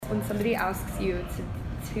when somebody asks you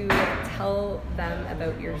to tell them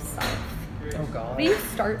about yourself? Oh, God. What do you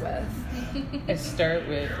start with? I start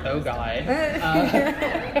with, oh, God.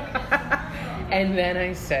 And then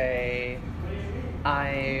I say,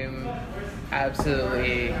 I'm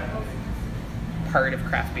absolutely part of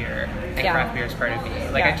craft beer, and craft beer is part of me.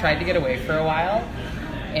 Like, I tried to get away for a while,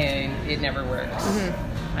 and it never works.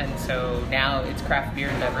 And so now it's craft beer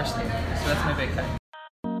and diversity. So that's my big thing.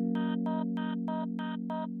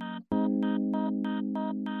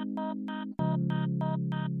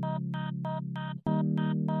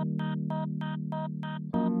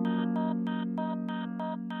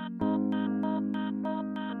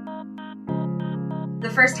 The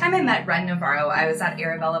first time I met Ren Navarro, I was at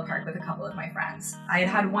Arabella Park with a couple of my friends. I had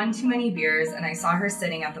had one too many beers and I saw her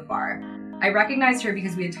sitting at the bar. I recognized her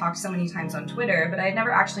because we had talked so many times on Twitter, but I had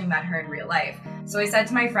never actually met her in real life. So I said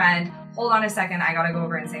to my friend, hold on a second, I gotta go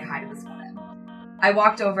over and say hi to this woman. I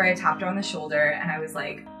walked over, I tapped her on the shoulder, and I was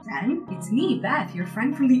like, Ren, it's me, Beth, your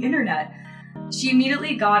friend from the internet. She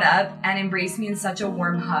immediately got up and embraced me in such a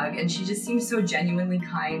warm hug, and she just seemed so genuinely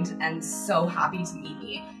kind and so happy to meet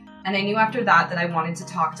me. And I knew after that I wanted to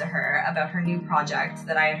talk to her about her new project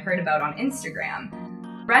that I had heard about on Instagram.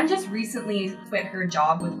 Ren just recently quit her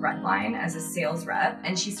job with Redline as a sales rep,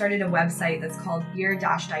 and she started a website that's called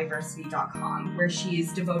beer-diversity.com, where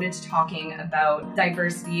she's devoted to talking about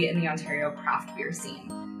diversity in the Ontario craft beer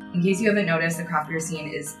scene. In case you haven't noticed, the craft beer scene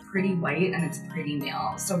is pretty white and it's pretty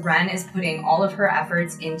male. So Ren is putting all of her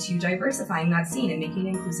efforts into diversifying that scene and making it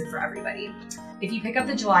inclusive for everybody. If you pick up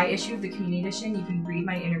the July issue of the Community Edition, you can read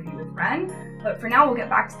my interview with Ren. But for now, we'll get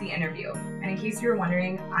back to the interview. And in case you were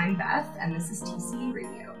wondering, I'm Beth, and this is TCE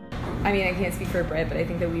Radio. I mean, I can't speak for Brit, but I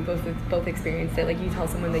think that we both experienced it. Like, you tell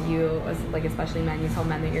someone that you, like, especially men, you tell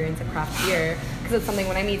men that you're into craft beer, because it's something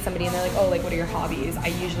when I meet somebody and they're like, oh, like, what are your hobbies? I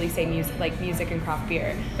usually say music and craft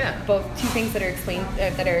beer. Yeah. Both two things that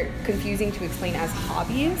are confusing to explain as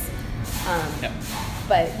hobbies.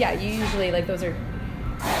 But yeah, you usually, like, those are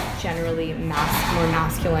generally more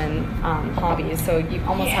masculine hobbies, so you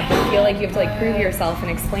almost have to feel like you have to, like, prove yourself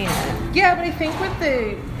and explain it. Yeah, but I think with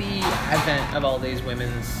the advent of all these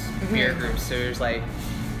women's beer groups, there's, like,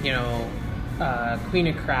 you know, Queen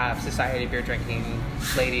of Craft, Society of Beer Drinking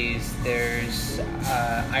Ladies, there's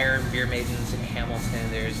Iron Beer Maidens in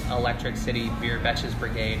Hamilton, there's Electric City Beer Betches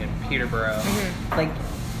Brigade in Peterborough. Like,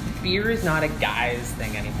 beer is not a guy's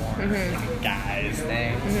thing anymore. Like a guy's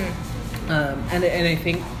thing. And I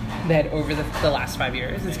think that over the last 5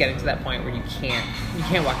 years, it's getting to that point where you can't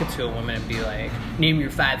walk up to a woman and be like, name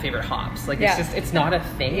your 5 favorite hops. Like, it's not a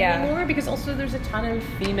thing anymore, because also there's a ton of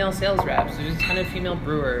female sales reps, there's a ton of female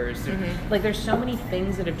brewers, like, there's so many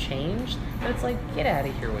things that have changed, but it's like, get out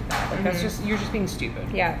of here with that. Like, that's just, you're just being stupid.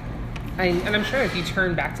 Yeah. And I'm sure if you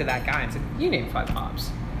turn back to that guy and said, you name 5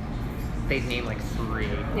 hops, they'd name like 3.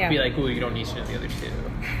 Yeah. Be like, well, you don't need to know the other 2.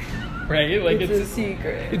 Right? Like, it's a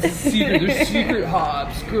secret. It's a secret. They're secret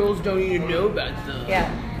hops. Girls don't even know about them.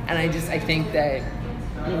 Yeah. And I think that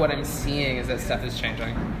what I'm seeing is that stuff is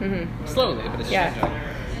changing. Slowly, but it's changing.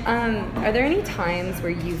 Are there any times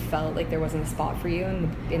where you felt like there wasn't a spot for you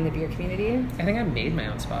in the beer community? I think I made my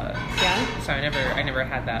own spot. Yeah? So I never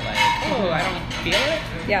had that, like, oh, I don't feel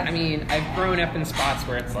it. Yeah. I mean, I've grown up in spots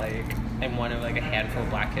where it's like, I'm one of, like, a handful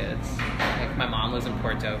of black kids. Like, my mom lives in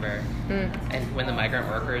Port Dover. And when the migrant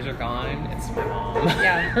workers are gone, it's my mom.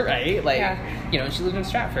 Yeah. Right? Like, you know, she lived in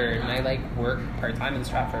Stratford, and I, like, work part-time in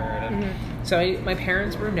Stratford. And so my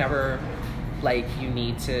parents were never like, you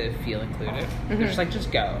need to feel included. They're just like,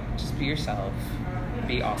 just go. Just be yourself.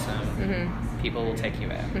 Be awesome. People will take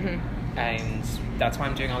you in. And that's why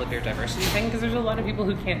I'm doing all the beer diversity thing, because there's a lot of people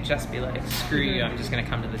who can't just be like, screw you, I'm just going to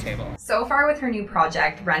come to the table. So far with her new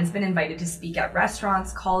project, Ren's been invited to speak at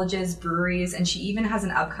restaurants, colleges, breweries, and she even has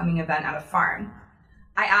an upcoming event at a farm.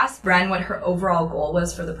 I asked Ren what her overall goal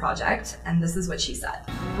was for the project, and this is what she said.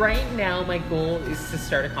 Right now, my goal is to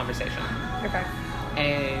start a conversation. Okay.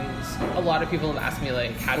 And a lot of people have asked me,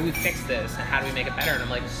 like, how do we fix this, and how do we make it better? And I'm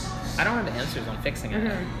like, I don't have the answers on fixing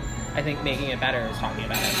it. I think making it better is talking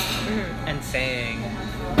about it and saying,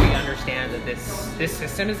 we understand that this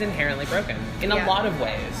system is inherently broken in a lot of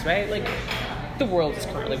ways, right? Like, the world is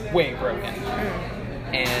currently way broken.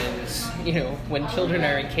 And, you know, when children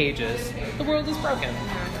are in cages, the world is broken.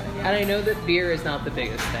 And I know that beer is not the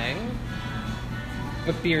biggest thing,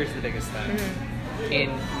 but beer is the biggest thing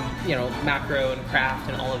in, you know, macro and craft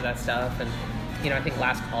and all of that stuff. And, you know, I think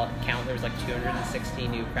last count there was like 260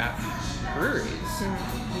 new craft breweries.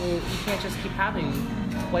 You can't just keep having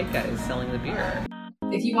white guys selling the beer.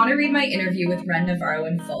 If you want to read my interview with Ren Navarro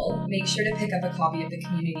in full, make sure to pick up a copy of the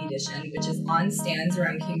Community Edition, which is on stands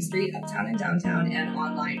around King Street, Uptown and Downtown, and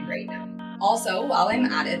online right now. Also, while I'm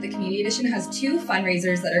at it, the Community Edition has 2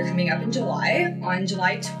 fundraisers that are coming up in July. On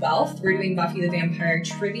July 12th, we're doing Buffy the Vampire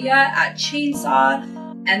Trivia at Chainsaw.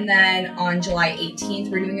 And then on July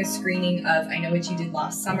 18th, we're doing a screening of I Know What You Did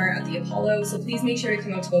Last Summer at the Apollo. So please make sure to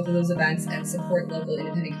come out to both of those events and support local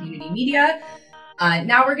independent community media.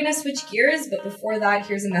 Now we're going to switch gears, but before that,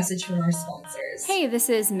 here's a message from our sponsors. Hey,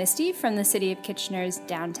 this is Misty from the City of Kitchener's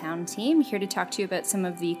downtown team, here to talk to you about some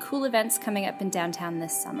of the cool events coming up in downtown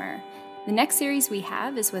this summer. The next series we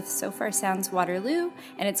have is with So Far Sounds Waterloo,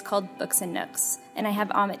 and it's called Books and Nooks, and I have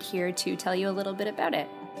Amit here to tell you a little bit about it.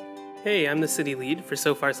 Hey, I'm the city lead for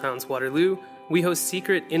So Far Sounds Waterloo. We host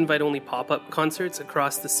secret invite-only pop-up concerts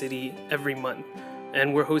across the city every month.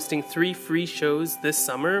 And we're hosting 3 free shows this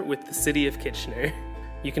summer with the City of Kitchener.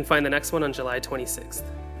 You can find the next one on July 26th.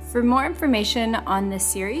 For more information on this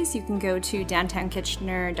series, you can go to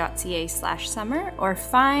downtownkitchener.ca/summer or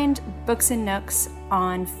find Books and Nooks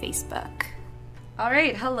on Facebook. All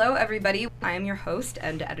right, hello everybody. I am your host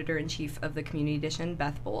and editor-in-chief of the Community Edition,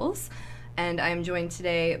 Beth Bowles. And I am joined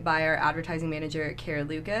today by our advertising manager, Kara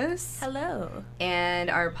Lucas. Hello. And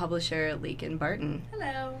our publisher, Lakyn Barton.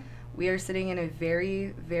 Hello. We are sitting in a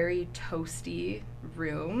very, very toasty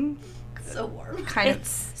room. So warm.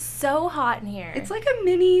 It's so hot in here. It's like a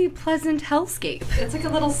mini pleasant hellscape. It's like a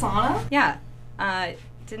little sauna. Yeah.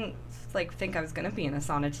 Didn't think I was gonna be in a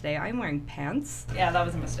sauna today. I'm wearing pants. Yeah, that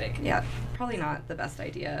was a mistake. Yeah, probably not the best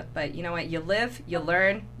idea. But you know what? You live, you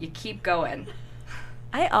learn, you keep going.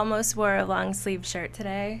 I almost wore a long sleeve shirt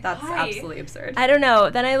today. That's absolutely absurd. I don't know.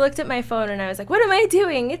 Then I looked at my phone and I was like, what am I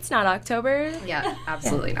doing? It's not October. Yeah,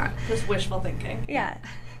 absolutely not. Just wishful thinking. Yeah.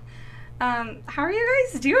 How are you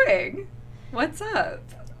guys doing? What's up?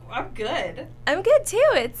 I'm good. I'm good too.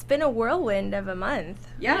 It's been a whirlwind of a month.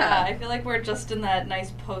 Yeah. I feel like we're just in that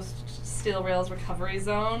nice post-Steel Rails recovery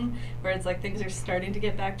zone where it's like things are starting to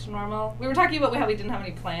get back to normal. We were talking about how we didn't have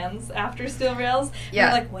any plans after Steel Rails. Yeah.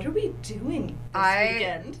 We were like, what are we doing this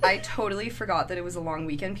weekend? I totally forgot that it was a long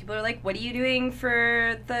weekend. People are like, what are you doing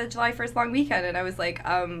for the July 1st long weekend? And I was like,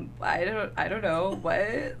 I don't know.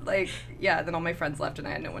 What? Then all my friends left and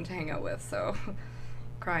I had no one to hang out with, so...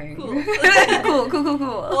 crying. Cool. cool.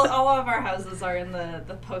 Well, all of our houses are in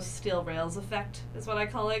the post-Steel Rails effect, is what I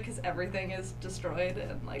call it, because everything is destroyed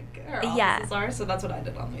and, our offices are, so that's what I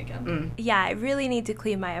did on the weekend. Yeah, I really need to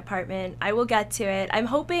clean my apartment. I will get to it. I'm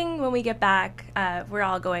hoping when we get back, we're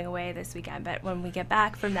all going away this weekend, but when we get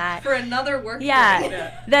back from that... For another work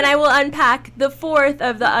day. Then I will unpack the 4th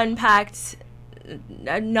of the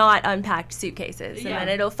not unpacked suitcases, and then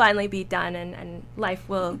it'll finally be done, and life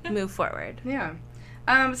will move forward. Yeah.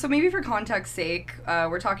 So maybe for context's sake,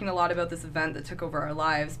 we're talking a lot about this event that took over our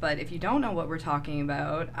lives, but if you don't know what we're talking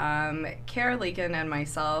about, Kara, Lakyn, and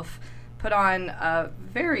myself put on a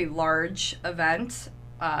very large event,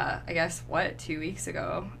 2 weeks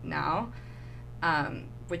ago now,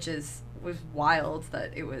 which was wild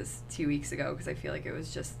that it was 2 weeks ago, because I feel like it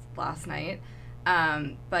was just last night.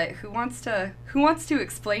 But who wants to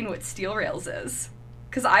explain what Steel Rails is?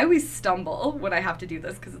 Because I always stumble when I have to do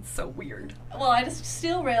this because it's so weird. Well,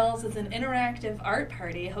 Steel Rails is an interactive art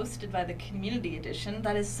party hosted by the Community Edition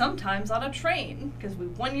that is sometimes on a train, because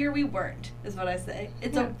one year we weren't, is what I say.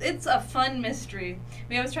 It's a fun mystery.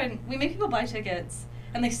 We make people buy tickets,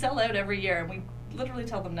 and they sell out every year, and we literally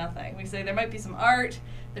tell them nothing. We say there might be some art,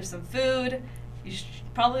 there's some food, you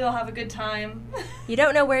probably all have a good time. You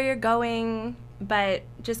don't know where you're going, but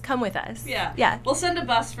just come with us. Yeah. We'll send a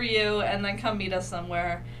bus for you and then come meet us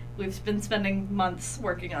somewhere. We've been spending months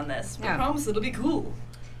working on this. We promise it'll be cool.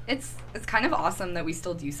 It's kind of awesome that we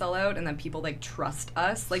still do sell out and that people trust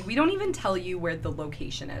us. We don't even tell you where the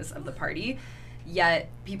location is of the party, yet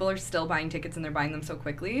people are still buying tickets and they're buying them so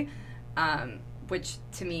quickly, which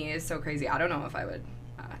to me is so crazy. I don't know if I would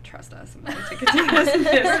trust us and buy a ticket to this.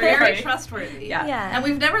 We're very trustworthy. Yeah. And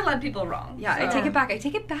we've never led people wrong. Yeah, so. I take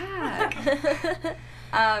it back.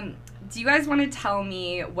 Do you guys want to tell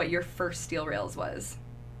me what your first Steel Rails was?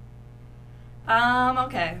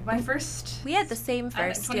 Okay. My first... We had the same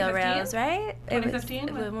first Steel Rails, right?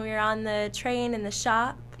 2015? When we were on the train in the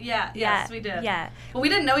shop. Yes, we did. Yeah. But we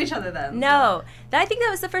didn't know each other then. No. I think that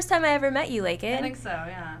was the first time I ever met you, Lakyn. I think so,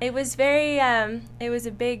 yeah. It was very, it was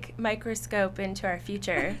a big microscope into our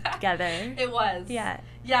future together. It was. Yeah.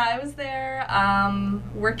 Yeah, I was there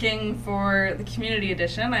working for the Community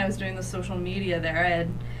Edition. I was doing the social media there. I had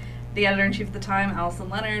the editor-in-chief at the time, Allison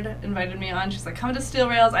Leonard, invited me on. She's like, come to Steel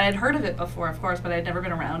Rails. I had heard of it before, of course, but I had never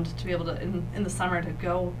been around to be able to, in the summer, to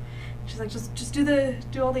go. She's like, just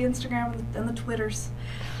do all the Instagram and the Twitters.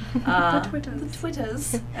 The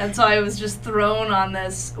Twitters. And so I was just thrown on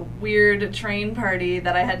this weird train party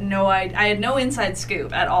that I had no inside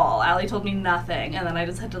scoop at all. Allie told me nothing, and then I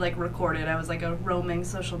just had to like record it. I was like a roaming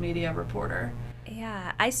social media reporter.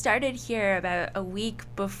 Yeah, I started here about a week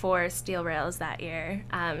before Steel Rails that year.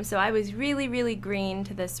 So I was really, really green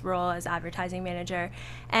to this role as advertising manager.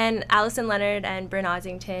 And Allison Leonard and Bryn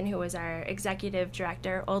Ossington, who was our executive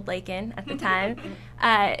director, Old Lakyn at the time,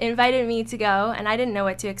 invited me to go, and I didn't know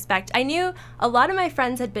what to expect. I knew a lot of my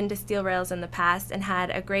friends had been to Steel Rails in the past and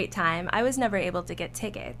had a great time. I was never able to get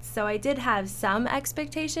tickets, so I did have some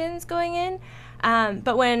expectations going in.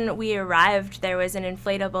 But when we arrived, there was an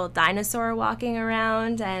inflatable dinosaur walking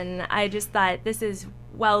around, and I just thought, this is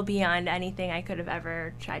well beyond anything I could have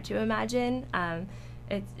ever tried to imagine.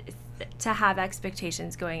 To have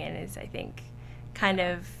expectations going in is, I think, kind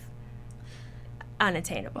of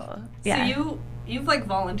unattainable. Yeah. So you've like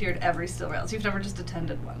volunteered every Steel Rails. You've never just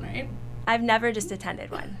attended one, right? I've never just attended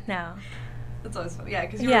one, no. That's always fun. Yeah,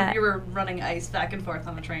 because you were running ice back and forth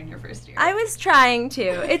on the train your first year. I was trying to.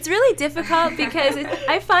 It's really difficult because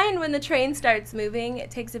I find when the train starts moving,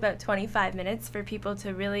 it takes about 25 minutes for people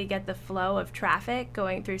to really get the flow of traffic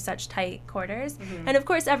going through such tight quarters. Mm-hmm. And of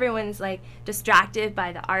course, everyone's like distracted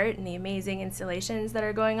by the art and the amazing installations that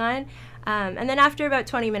are going on. And then after about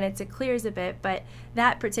 20 minutes, it clears a bit. But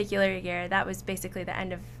that particular year, that was basically the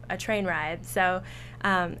end of a train ride. So,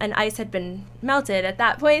 and ice had been melted at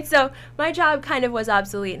that point. So my job kind of was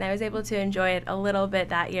obsolete, and I was able to enjoy it a little bit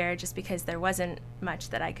that year just because there wasn't much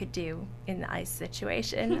that I could do in the ice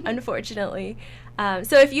situation, unfortunately.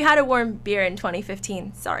 So if you had a warm beer in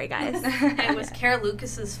 2015, sorry, guys. It was Kara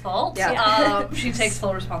Lucas's fault. Yeah. She takes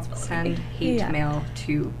full responsibility. Send hate mail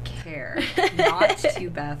to Care, not to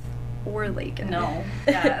Beth or Lakyn. No.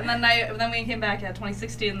 Yeah, and then we came back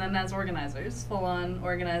 2016, and then as organizers, full-on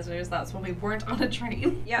organizers. That's when we weren't on a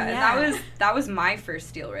train. Yeah, and that was my first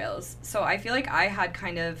Steel Rails. So I feel like I had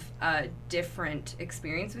kind of a different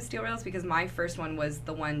experience with Steel Rails because my first one was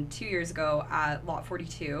the one 2 years ago at Lot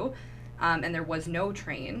 42, and there was no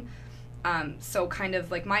train. So kind of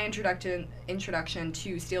like my introduction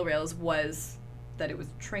to Steel Rails was that it was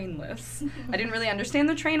trainless. I didn't really understand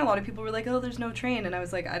the train. A lot of people were like, oh, there's no train. And I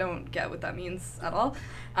was like, I don't get what that means at all.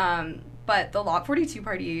 But the Lot 42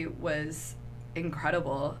 party was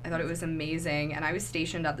incredible. I thought it was amazing. And I was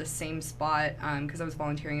stationed at the same spot because I was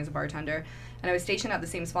volunteering as a bartender. And I was stationed at the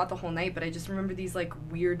same spot the whole night. But I just remember these like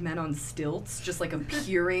weird men on stilts just like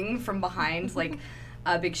appearing from behind like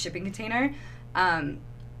a big shipping container.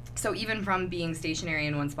 So even from being stationary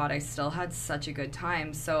in one spot, I still had such a good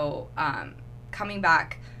time. So coming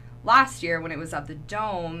back last year when it was at the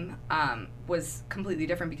Dome was completely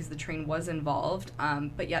different because the train was involved,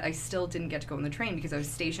 but yet I still didn't get to go on the train because I was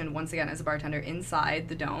stationed once again as a bartender inside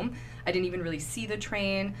the Dome. I didn't even really see the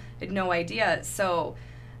train. I had no idea. So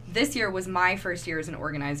this year was my first year as an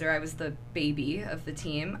organizer. I was the baby of the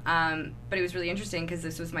team, but it was really interesting because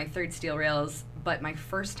this was my third Steel Rails, but my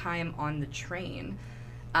first time on the train.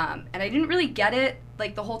 And I didn't really get it,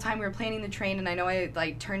 like, the whole time we were planning the train, and I know I,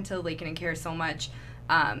 like, turned to Lakyn and Care so much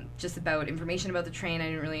just about information about the train. I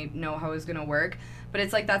didn't really know how it was going to work. But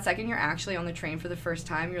it's like that second you're actually on the train for the first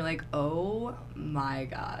time, you're like, oh, my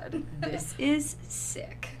God, this is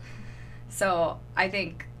sick. So I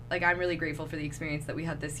think, like, I'm really grateful for the experience that we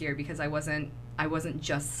had this year because I wasn't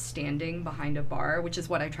just standing behind a bar, which is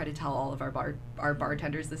what I try to tell all of our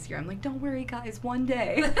bartenders this year. I'm like, don't worry, guys. One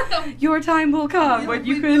day, your time will come when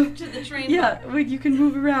you can move to the train. Yeah, when you can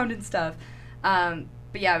move around and stuff.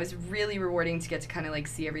 But yeah, it was really rewarding to get to kind of like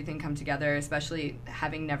see everything come together, especially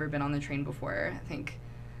having never been on the train before. I think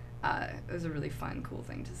it was a really fun, cool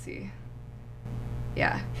thing to see.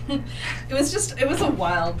 Yeah. It was a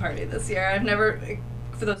wild party this year. I've never.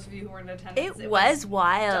 For those of you who were in attendance, it was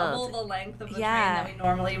wild. Double the length of the train that we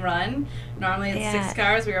normally run. Normally it's 6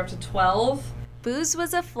 cars. We were up to 12. Booze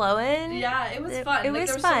was a-flowing. Yeah, it was fun. It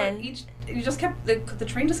was fun. You just kept the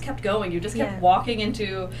train just kept going. You just kept walking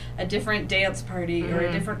into a different dance party or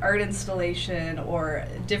a different art installation or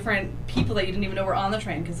different people that you didn't even know were on the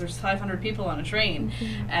train because there's 500 people on a train,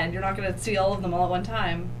 and you're not going to see all of them all at one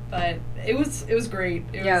time. But it was great.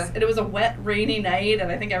 It was a wet, rainy night,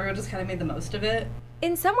 and I think everyone just kind of made the most of it.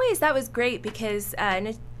 In some ways, that was great because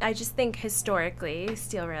I just think historically,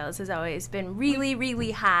 Steel Rails has always been really, really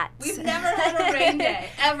hot. We've never had a rain day,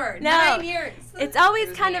 ever. No. 9 years. It's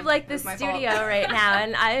always kind of like the studio right now,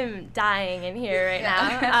 and I'm dying in here right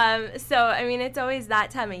now. So, I mean, it's always that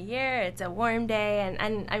time of year. It's a warm day,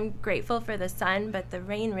 and I'm grateful for the sun, but the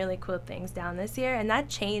rain really cooled things down this year, and that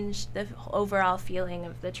changed the overall feeling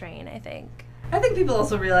of the train, I think. I think people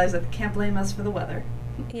also realize that they can't blame us for the weather.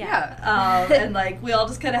 Yeah. And like we all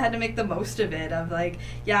just kind of had to make the most of it. Of like,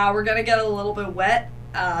 yeah, we're gonna get a little bit wet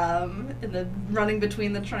in the running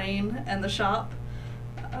between the train and the shop,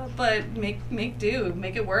 but make do,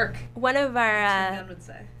 make it work. One of our I would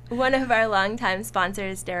say. One of our longtime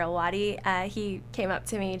sponsors, Daryl Waddy, he came up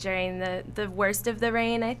to me during the worst of the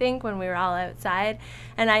rain, I think, when we were all outside.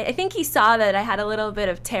 And I think he saw that I had a little bit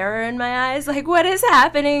of terror in my eyes, like, what is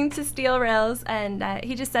happening to steel rails? And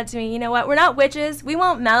he just said to me, you know what, we're not witches, we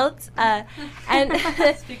won't melt. And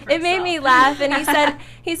it made me laugh. And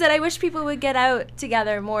he said, I wish people would get out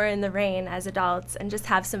together more in the rain as adults and just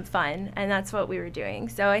have some fun. And that's what we were doing.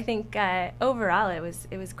 So I think overall it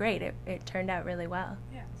was great. It turned out really well.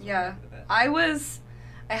 Yeah, I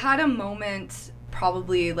had a moment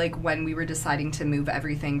probably like when we were deciding to move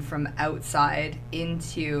everything from outside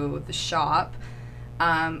into the shop.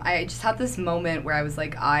 I just had this moment where I was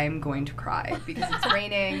like, I'm going to cry because it's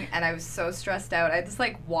raining and I was so stressed out. I had this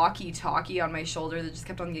like walkie-talkie on my shoulder that just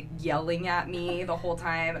kept on like, yelling at me the whole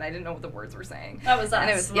time and I didn't know what the words were saying. That was us, and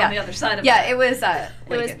it was, on the other side of it. Yeah, it was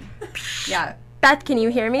Lakyn. Yeah. Beth, can you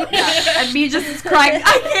hear me? Yeah, and me just crying,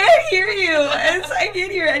 I can't hear you, I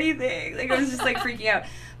can't hear anything. Like, I was just, like, freaking out.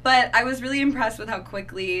 But I was really impressed with how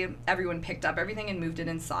quickly everyone picked up everything and moved it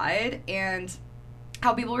inside, and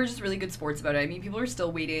how people were just really good sports about it. I mean, people were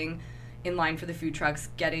still waiting in line for the food trucks,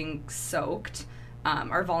 getting soaked.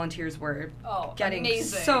 Our volunteers were getting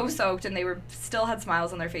so soaked, and they still had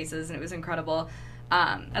smiles on their faces, and it was incredible.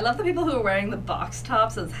 I love the people who are wearing the box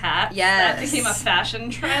tops as hats. Yes. That became a fashion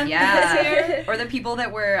trend this this year. year. Or the people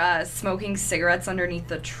that were smoking cigarettes underneath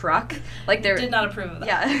the truck. Like they did not approve of that.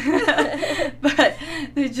 Yeah. But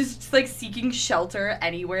they're just like seeking shelter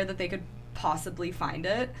anywhere that they could possibly find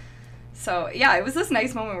it. So yeah, it was this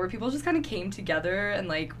nice moment where people just kind of came together and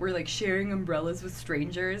like were like sharing umbrellas with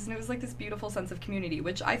strangers, and it was like this beautiful sense of community,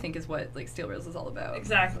 which I think is what like Steel Rails is all about.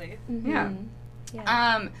 Exactly. Mm-hmm.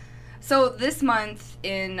 Yeah. So this month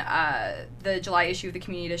in the July issue of the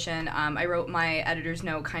Community Edition, I wrote my editor's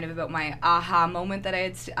note kind of about my aha moment that I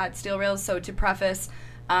had at Steel Rails. So to preface,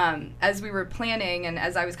 as we were planning and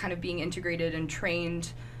as I was kind of being integrated and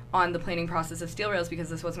trained on the planning process of Steel Rails, because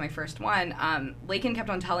this was my first one, Lakyn kept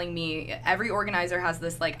on telling me every organizer has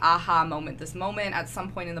this like aha moment, this moment at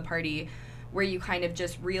some point in the party where you kind of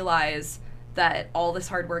just realize that all this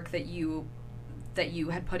hard work that you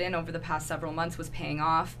had put in over the past several months was paying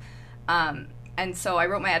off. And so I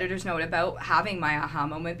wrote my editor's note about having my aha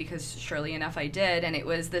moment, because surely enough I did, and it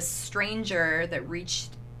was this stranger that reached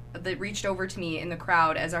over to me in the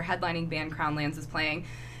crowd as our headlining band Crown Lands was playing,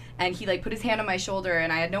 and he like put his hand on my shoulder,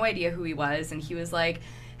 and I had no idea who he was, and he was like,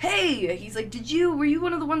 hey, he's like, were you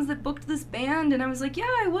one of the ones that booked this band? And I was like,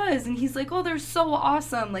 yeah, I was. And he's like, oh, they're so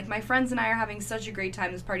awesome, like my friends and I are having such a great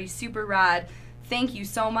time, this party's super rad, thank you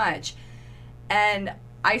so much. And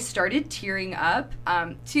I started tearing up.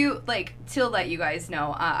 To let you guys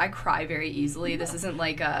know, I cry very easily. This isn't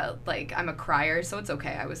like I'm a crier, so it's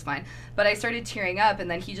okay. I was fine. But I started tearing up,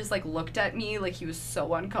 and then he just like looked at me like he was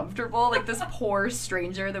so uncomfortable, like this poor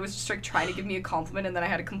stranger that was just like trying to give me a compliment, and then I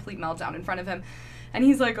had a complete meltdown in front of him. And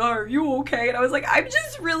he's like, oh, are you okay? And I was like, I'm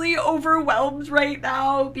just really overwhelmed right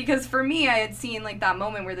now, because for me, I had seen like that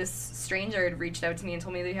moment where this stranger had reached out to me and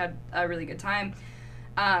told me that he had a really good time.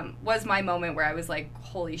 Was my moment where I was like,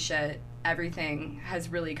 holy shit, everything has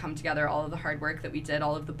really come together. All of the hard work that we did,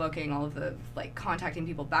 all of the booking, all of the like contacting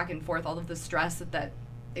people back and forth, all of the stress that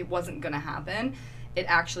it wasn't going to happen. It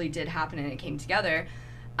actually did happen, and it came together.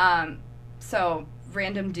 So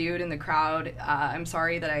random dude in the crowd, I'm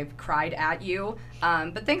sorry that I cried at you,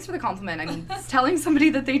 but thanks for the compliment. I mean, telling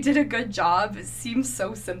somebody that they did a good job seems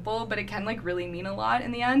so simple, but it can like really mean a lot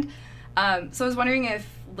in the end. So I was wondering if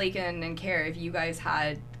Lakyn and Care, if you guys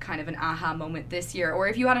had kind of an aha moment this year, or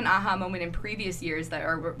if you had an aha moment in previous years that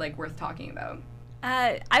are like worth talking about.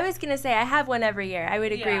 I was going to say I have one every year. I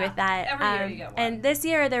would agree with that. Every year you get one. And this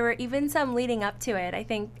year there were even some leading up to it. I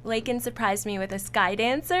think Lakyn surprised me with a sky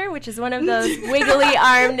dancer, which is one of those wiggly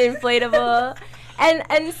armed inflatable.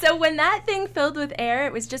 And so when that thing filled with air,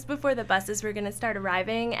 it was just before the buses were going to start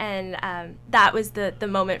arriving, and that was the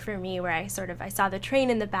moment for me where I saw the train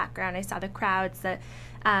in the background, I saw the crowds,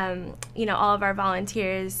 all of our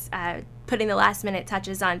volunteers putting the last minute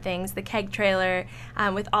touches on things, the keg trailer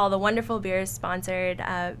with all the wonderful beers sponsored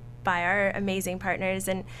by our amazing partners,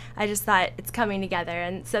 and I just thought it's coming together,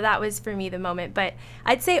 and so that was for me the moment. But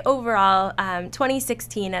I'd say overall,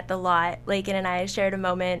 2016 at the lot, Lakyn and I shared a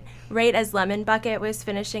moment right as Lemon Bucket was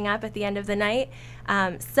finishing up at the end of the night.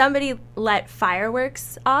 Somebody let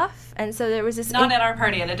fireworks off, and so there was this not at our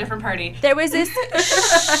party, at a different party. There was this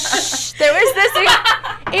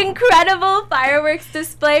incredible incredible fireworks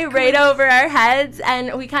display right over our heads,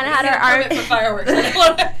 and we kind of had our arm for fireworks.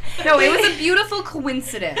 No, it was a beautiful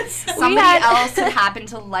coincidence. Somebody else had happened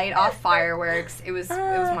to light off fireworks. It was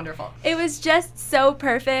wonderful. It was just so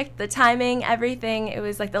perfect. The timing, everything. It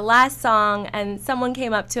was like the last song, and someone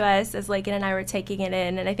came up to us as Lakyn and I were taking it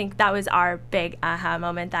in, and I think that was our big aha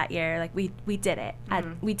moment that year. Like we did it.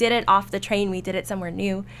 We did it off the train. We did it somewhere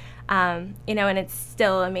new. And it's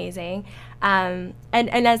still amazing. And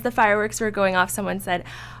as the fireworks were going off, someone said,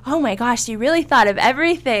 "Oh my gosh, you really thought of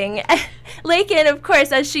everything." Lakyn, of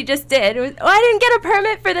course, as she just did, was, "Oh, I didn't get a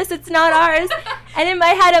permit for this. It's not ours." And in my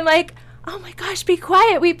head, I'm like, "Oh my gosh, be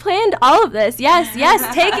quiet. We planned all of this. Yes,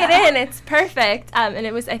 take it in. It's perfect." And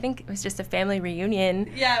I think it was just a family reunion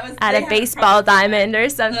at a baseball diamond or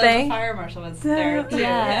something. The fire marshal was there too.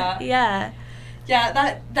 Yeah,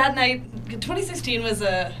 that night, 2016 was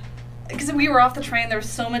because we were off the train, there was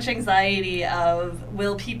so much anxiety of,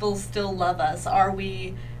 will people still love us? Are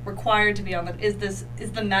we required to be on is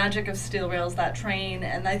the magic of Steel Rails that train?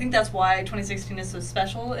 And I think that's why 2016 is so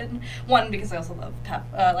special. And one, because I also love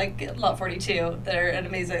Lot 42. They're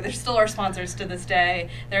amazing. They're still our sponsors to this day.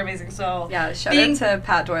 They're amazing. So yeah, shout out to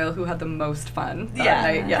Pat Doyle, who had the most fun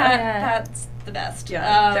that night. Pat's the best.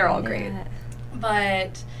 Yeah, they're all great.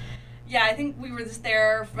 But yeah, I think we were just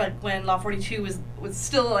there when Lot 42 was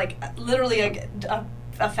still literally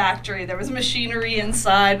a factory. There was machinery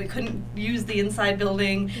inside. We couldn't use the inside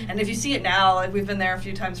building. And if you see it now, we've been there a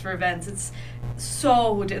few times for events, it's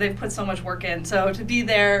they've put so much work in. So to be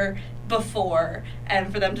there before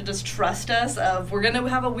and for them to just trust us of, we're going to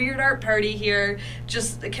have a weird art party here,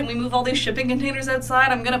 just can we move all these shipping containers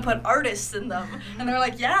outside? I'm going to put artists in them. And they're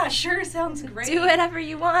like, yeah, sure, sounds great. Do whatever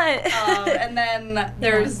you want. And then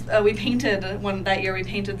there's we painted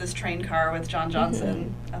this train car with John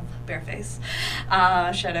Johnson of Bareface.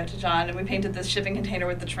 Shout out to John. And we painted this shipping container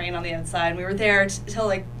with the train on the outside. We were there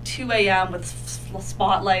till 2 a.m. with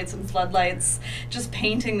spotlights and floodlights, just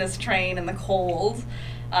painting this train in the cold.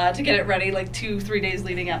 To get it ready 2-3 days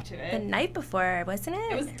leading up to it. The night before, wasn't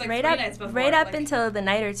it? It was right 3 nights before. Right up until the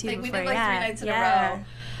night or two before. We did 3 nights in a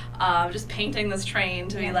row. Just painting this train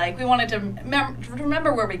to be we wanted to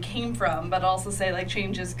remember where we came from, but also say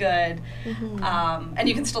change is good. And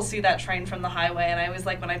you can still see that train from the highway, and I always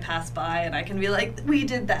when I pass by and I can be we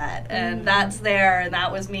did that, and that's there, and that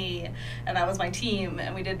was me, and that was my team,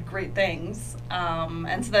 and we did great things.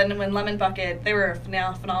 And so then when Lemon Bucket, they were a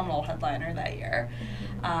phenomenal headliner that year.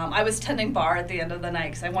 I was tending bar at the end of the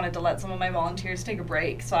night because I wanted to let some of my volunteers take a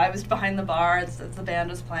break. So I was behind the bar as the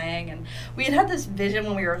band was playing, and we had this vision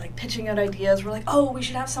when we were pitching out ideas. We're we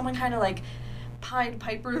should have someone kind of Pied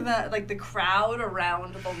Piper the crowd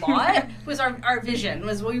around the lot. Was our vision.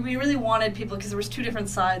 Was we really wanted people, because there was 2 different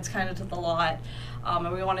sides kind of to the lot.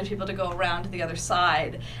 And we wanted people to go around to the other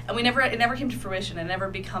side. And it never came to fruition. It never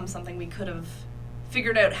became something we could have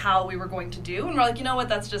figured out how we were going to do, and we're you know what,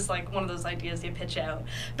 that's just one of those ideas you pitch out.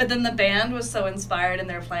 But then the band was so inspired and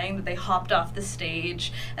they're playing that they hopped off the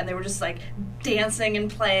stage and they were just dancing and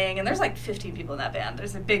playing, and there's 15 people in that band.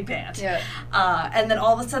 There's a big band. And then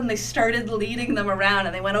all of a sudden they started leading them around,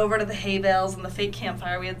 and they went over to the hay bales and the fake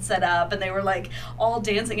campfire we had set up, and they were all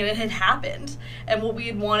dancing, and it had happened, and what we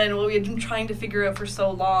had wanted and what we had been trying to figure out for so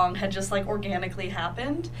long had just organically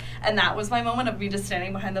happened. And that was my moment of me just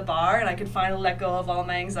standing behind the bar, and I could finally let go of all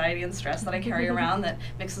my anxiety and stress that I carry around that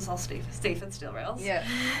makes us all safe at Steel Rails. Yeah.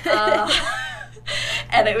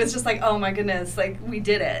 And it was just oh my goodness, we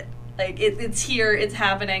did it. It's here, it's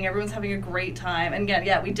happening, everyone's having a great time. And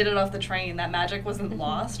again, we did it off the train. That magic wasn't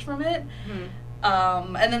lost from it.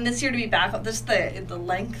 And then this year to be back, just the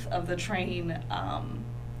length of the train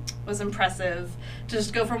was impressive. To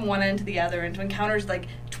just go from one end to the other and to encounter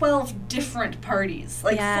 12 different parties,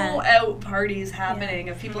 full out parties happening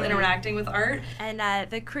of people interacting with art. And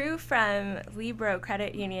the crew from Libro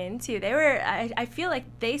Credit Union too, they were, I feel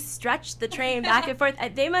they stretched the train back and forth.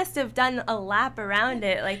 They must have done a lap around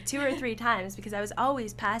it 2 or 3 times, because I was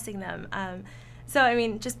always passing them. So I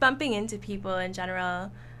mean, just bumping into people in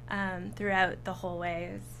general throughout the whole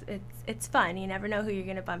way, it's fun. You never know who you're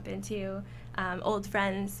going to bump into. Old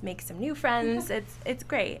friends make some new friends. It's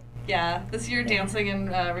great. Yeah, this year dancing in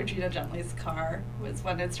Regina Gently's car was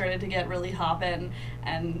when it started to get really hoppin',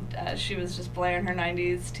 and she was just blaring her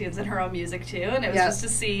 90s tunes and her own music too, and it was just to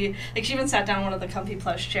see, she even sat down on one of the comfy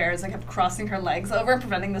plush chairs and kept crossing her legs over,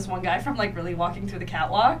 preventing this one guy from really walking through the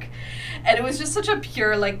catwalk. And it was just such a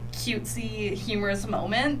pure cutesy, humorous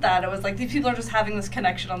moment that it was these people are just having this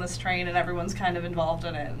connection on this train, and everyone's kind of involved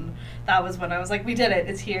in it. And that was when I was we did it,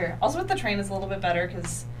 it's here. Also with the train, it's a little bit better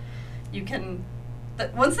because you can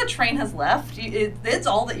once the train has left, it's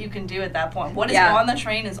all that you can do at that point. What is on the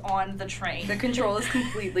train is on the train. The control is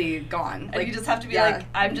completely gone. And you just have to be like,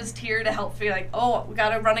 I'm just here to help feel like, oh, we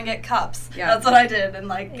gotta run and get cups. Yeah. That's what I did. And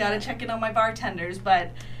like, gotta check in on my bartenders.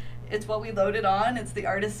 But it's what we loaded on. It's the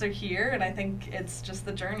artists are here. And I think it's just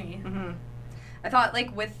the journey. Mm-hmm. I thought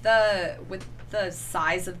like with the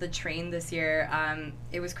size of the train this year,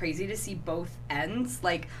 it was crazy to see both ends.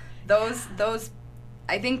 Like those,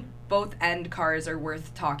 I think both end cars are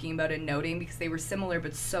worth talking about and noting because they were similar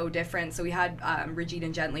but so different. So we had Regina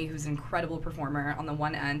Gently, who's an incredible performer, on the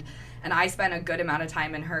one end, and I spent a good amount of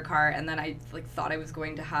time in her car, and then I like thought I was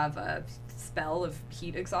going to have a spell of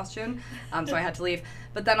heat exhaustion, so I had to leave.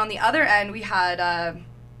 But then on the other end, we had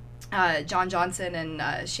John Johnson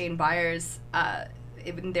and Shane Byers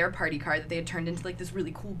in their party car that they had turned into like this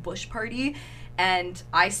really cool bush party, and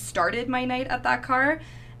I started my night at that car.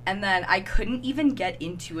 And then I couldn't even get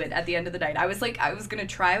into it at the end of the night. I was like,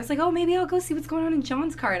 oh, maybe I'll go see what's going on in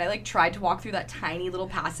John's car. And I like tried to walk through that tiny little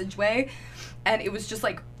passageway, and it was just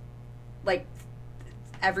like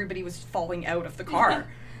everybody was falling out of the car.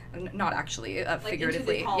 Not actually,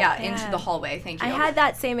 figuratively. Into the hallway. Thank you. I had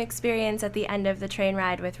that same experience at the end of the train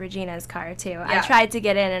ride with Regina's car, too. Yeah. I tried to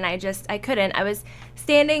get in, and I couldn't. I was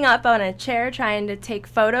standing up on a chair trying to take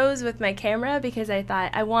photos with my camera because I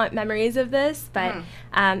thought, I want memories of this. But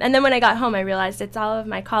and then when I got home, I realized it's all of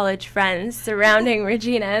my college friends surrounding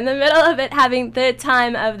Regina in the middle of it, having the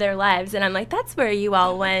time of their lives. And I'm like, that's where you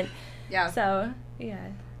all went. Yeah. So, yeah.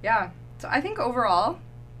 Yeah. So I think overall,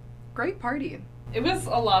 great party. It was a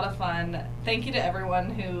lot of fun. Thank you to everyone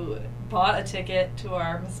who bought a ticket to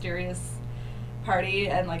our mysterious party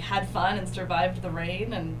and like had fun and survived the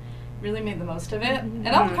rain and really made the most of it. And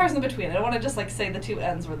all the cars in between. I don't want to just like say the two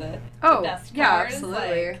ends were the best cars. Yeah,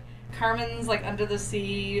 absolutely. Like, Carmen's like Under the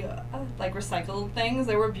Sea, like recycled things.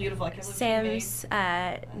 They were beautiful. Like, Sam's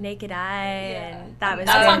Naked Eye, and that's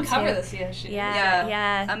on cover this year.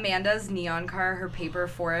 Yeah. Amanda's neon car, her paper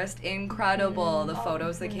forest, incredible. The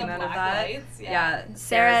photos that came out of that. Lights,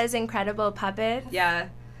 Sarah's incredible puppet. Yeah,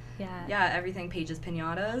 everything. Paige's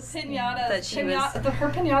pinatas. That she was. Her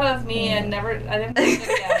pinata of me, I didn't think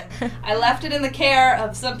it again. I left it in the care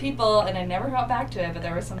of some people, and I never got back to it. But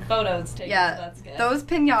there were some photos taken. Yeah, so that's good. Those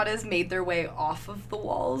pinatas made their way off of the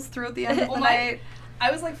walls throughout the end of the night.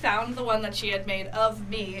 I was like found the one that she had made of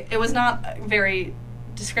me. It was not very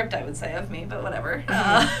descriptive, I would say, of me, but whatever.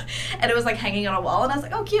 And it was like hanging on a wall, and I was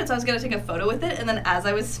like, oh, cute. So I was gonna take a photo with it, and then as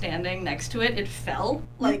I was standing next to it, it fell.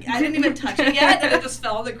 Like I didn't even touch it yet, and it just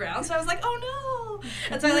fell on the ground. So I was like, oh no!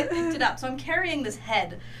 And so I like picked it up. So I'm carrying this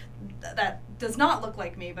head that does not look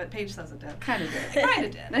like me, but Paige says it did. Kind of did.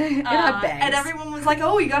 It had bangs. And everyone was like,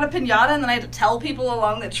 oh, you got a pinata? And then I had to tell people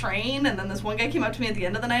along the train, and then this one guy came up to me at the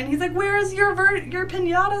end of the night, and he's like, where is your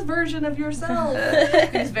pinata version of yourself?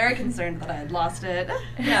 He was very concerned that I had lost it.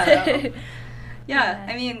 Yeah,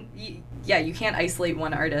 I mean, you can't isolate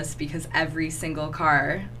one artist because every single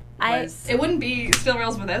car it wouldn't be Steel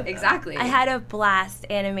Rails without them. Exactly. I had a blast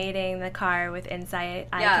animating the car with Insight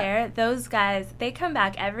Eye Care. Those guys, they come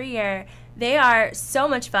back every year. They are so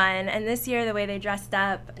much fun. And this year, the way they dressed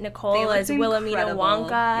up, Nicole as Wilhelmina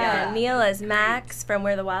Wonka, and Neil as Max from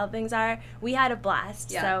Where the Wild Things Are, we had a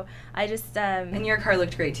blast. Yeah. So I just... and your car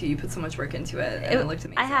looked great, too. You put so much work into it, and it looked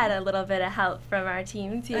amazing. I had a little bit of help from our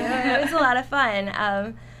team, too. It was a lot of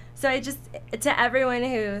fun. So I just, to everyone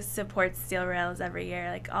who supports Steel Rails every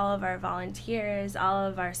year, like all of our volunteers, all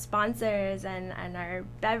of our sponsors, and our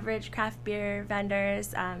beverage craft beer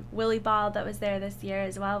vendors, Willie Ball that was there this year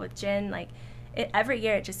as well with gin, like every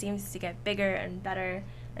year it just seems to get bigger and better.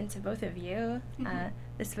 And to both of you,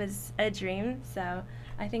 this was a dream. So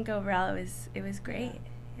I think overall it was great.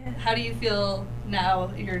 Yeah. How do you feel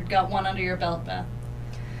now you've got one under your belt, Beth?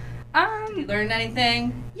 Did you learn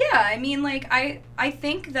anything? Yeah, I mean, like, I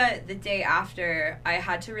think that the day after, I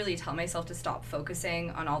had to really tell myself to stop focusing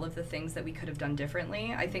on all of the things that we could have done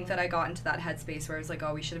differently. I think that I got into that headspace where I was like,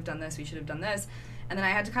 oh, we should have done this, and then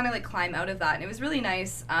I had to kind of, like, climb out of that, and it was really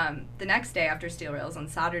nice. The next day after Steel Rails on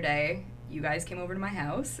Saturday, you guys came over to my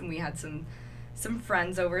house, and we had some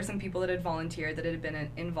friends over, some people that had volunteered, that had been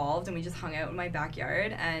involved, and we just hung out in my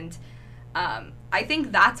backyard, and I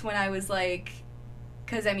think that's when I was like...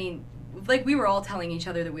 Because, I mean, like, we were all telling each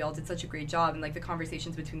other that we all did such a great job, and, like, the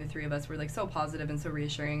conversations between the three of us were, like, so positive and so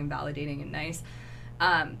reassuring and validating and nice,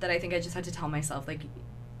 that I think I just had to tell myself, like,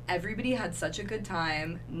 everybody had such a good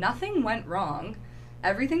time. Nothing went wrong.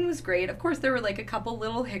 Everything was great. Of course, there were, like, a couple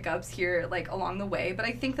little hiccups here, like, along the way, but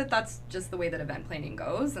I think that that's just the way that event planning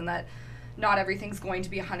goes, and that not everything's going to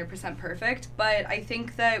be 100% perfect, but I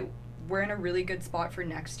think that we're in a really good spot for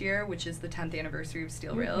next year, which is the 10th anniversary of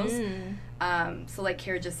Steel Rails. So like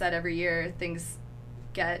Kara just said, every year things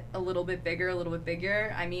get a little bit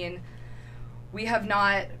bigger. I mean, we have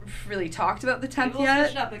not really talked about the 10th we'll yet.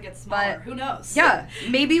 Switch it up and get smaller. But who knows? Yeah,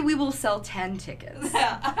 maybe we will sell 10 tickets.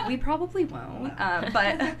 We probably won't.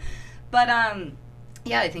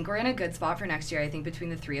 Yeah, I think we're in a good spot for next year. I think between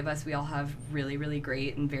the three of us, we all have really, really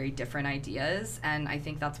great and very different ideas. And I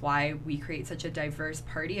think that's why we create such a diverse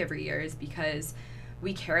party every year, is because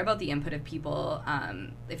we care about the input of people.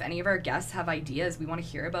 If any of our guests have ideas, we want to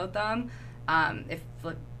hear about them. If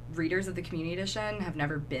readers of the Community Edition have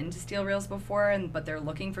never been to Steel Rails before, but they're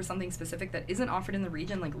looking for something specific that isn't offered in the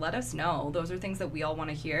region, like, let us know. Those are things that we all want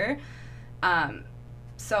to hear.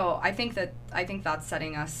 So I think that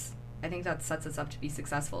sets us up to be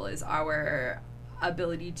successful, is our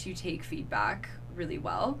ability to take feedback really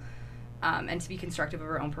well, and to be constructive of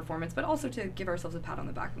our own performance, but also to give ourselves a pat on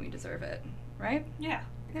the back when we deserve it, right? Yeah.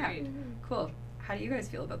 Agreed. Cool. How do you guys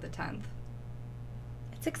feel about the 10th?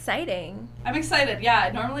 It's exciting. I'm excited,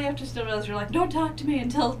 yeah. Normally after Steel Rails, you're like, don't talk to me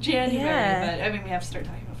until January. Yeah. But, I mean, we have to start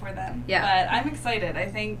talking before then. Yeah. But I'm excited. I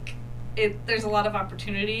think there's a lot of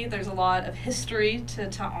opportunity. There's a lot of history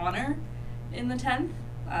to honor in the 10th.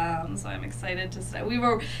 So I'm excited to say. We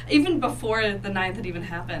were, even before the 9th had even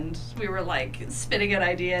happened, we were like spitting at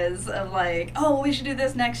ideas of like, oh, we should do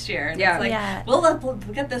this next year. And it's like, we'll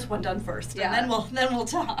get this one done first, and then we'll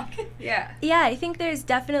talk. Yeah. Yeah, I think there's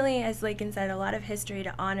definitely, as Lakyn said, a lot of history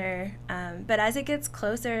to honor. But as it gets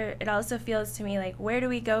closer, it also feels to me like, where do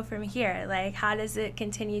we go from here? Like, how does it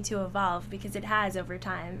continue to evolve? Because it has over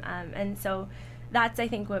time. And so that's, I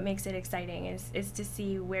think, what makes it exciting, is to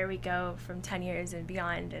see where we go from 10 years and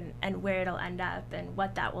beyond, and where it'll end up and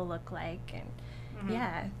what that will look like. And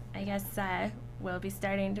yeah, I guess we'll be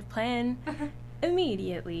starting to plan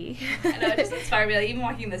immediately. I know, it just inspired me. Like, even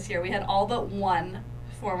walking this year, we had all but one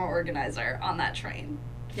former organizer on that train.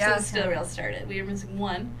 Yeah. Since Steel Rails started. We were missing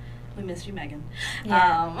one. We missed you, Megan.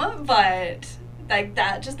 Yeah. But like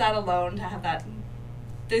that alone, to have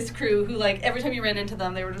this crew who, like, every time you ran into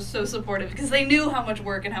them, they were just so supportive because they knew how much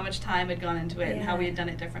work and how much time had gone into it and how we had done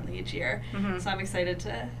it differently each year. So I'm excited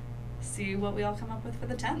to see what we all come up with for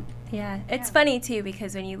the 10th. Yeah, it's funny too,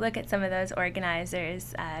 because when you look at some of those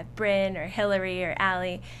organizers, Bryn or Hillary or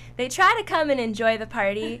Allie, they try to come and enjoy the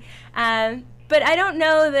party. But I don't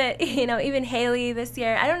know that, even Haley this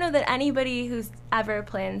year, I don't know that anybody who's ever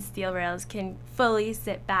planned Steel Rails can fully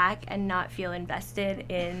sit back and not feel invested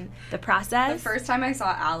in the process. The first time I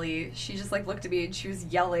saw Allie, she just, like, looked at me and she was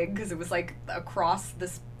yelling because it was, like, across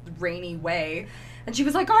this rainy way. And she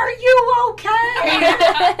was like, "Are you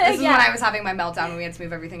okay?" This is when I was having my meltdown when we had to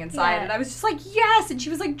move everything inside. And I was just like, "Yes." And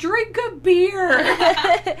she was like, "Drink a beer."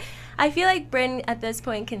 I feel like Bryn at this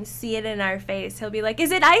point can see it in our face. He'll be like,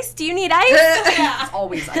 "Is it ice? Do you need ice?" It's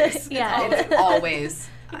always ice. Yeah. It's always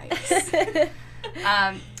ice.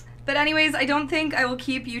 But anyways, I don't think I will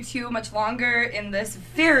keep you two much longer in this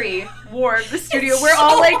very warm studio. We're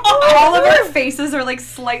all like, all of our faces are like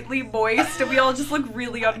slightly moist and we all just look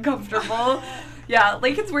really uncomfortable. Yeah,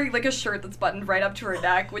 Lakyn's wearing like a shirt that's buttoned right up to her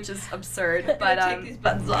neck, which is absurd. But take these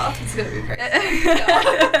buttons off. It's gonna be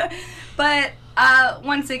great. But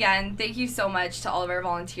once again, thank you so much to all of our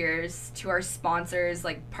volunteers, to our sponsors.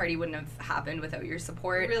 Like, party wouldn't have happened without your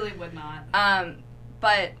support. It really would not.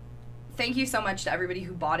 But thank you so much to everybody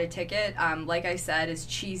who bought a ticket. Like I said, as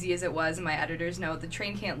cheesy as it was in my editor's note, the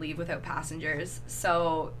train can't leave without passengers.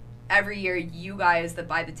 So every year, you guys that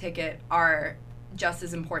buy the ticket are just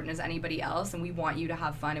as important as anybody else, and we want you to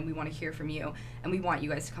have fun, and we want to hear from you, and we want you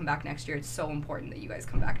guys to come back next year. It's so important that you guys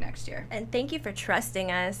come back next year. And thank you for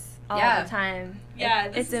trusting us all the time.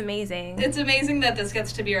 Yeah, it's amazing. It's amazing that this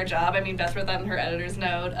gets to be our job. I mean, Beth wrote that in her editor's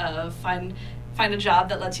note of find a job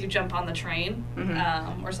that lets you jump on the train,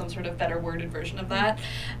 or some sort of better worded version of that.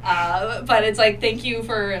 But it's like, thank you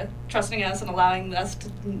for trusting us and allowing us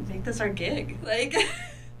to make this our gig. Like,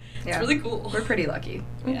 it's really cool. We're pretty lucky.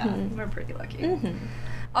 Yeah, we're pretty lucky.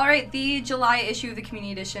 All right, the July issue of the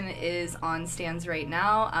Community Edition is on stands right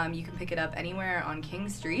now. You can pick it up anywhere on King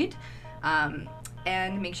Street.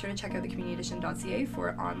 And make sure to check out thecommunityedition.ca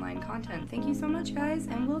for online content. Thank you so much, guys,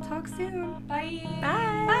 and we'll talk soon. Bye.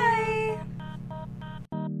 Bye.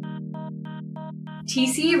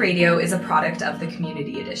 TCE Radio is a product of the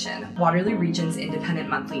Community Edition, Waterloo Region's independent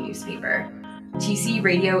monthly newspaper. TCE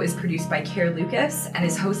Radio is produced by Kara Lucas and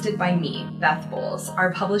is hosted by me, Beth Bowles.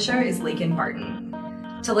 Our publisher is Lakyn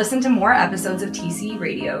Barton. To listen to more episodes of TCE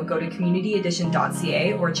Radio, go to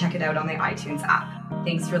communityedition.ca or check it out on the iTunes app.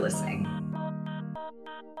 Thanks for listening.